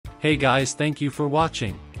Hey guys, thank you for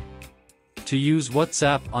watching. To use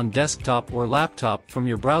WhatsApp on desktop or laptop from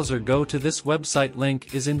your browser, go to this website,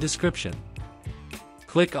 link is in description.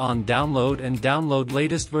 Click on download and download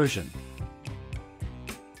latest version.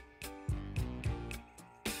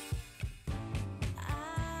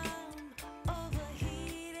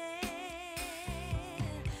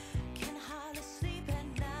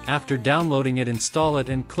 After downloading it, install it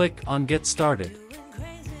and click on get started.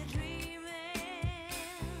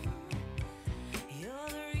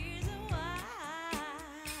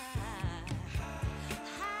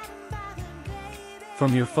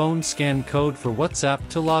 From your phone, scan code for WhatsApp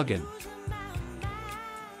to login.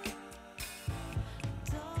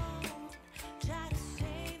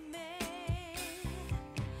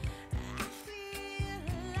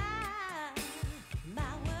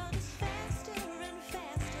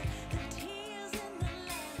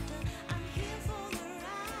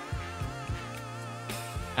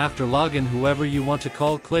 After login, whoever you want to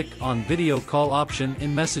call, click on video call option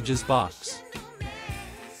in messages box.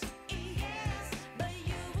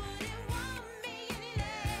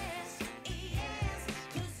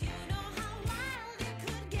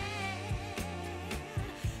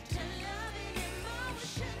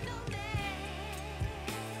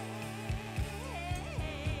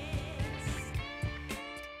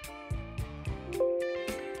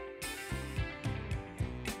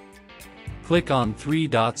 Click on 3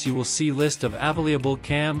 dots, you will see list of available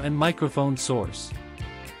cam and microphone source.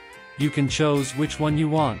 You can choose which one you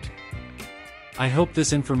want. I hope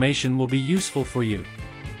this information will be useful for you.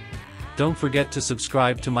 Don't forget to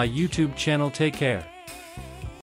subscribe to my YouTube channel. Take care.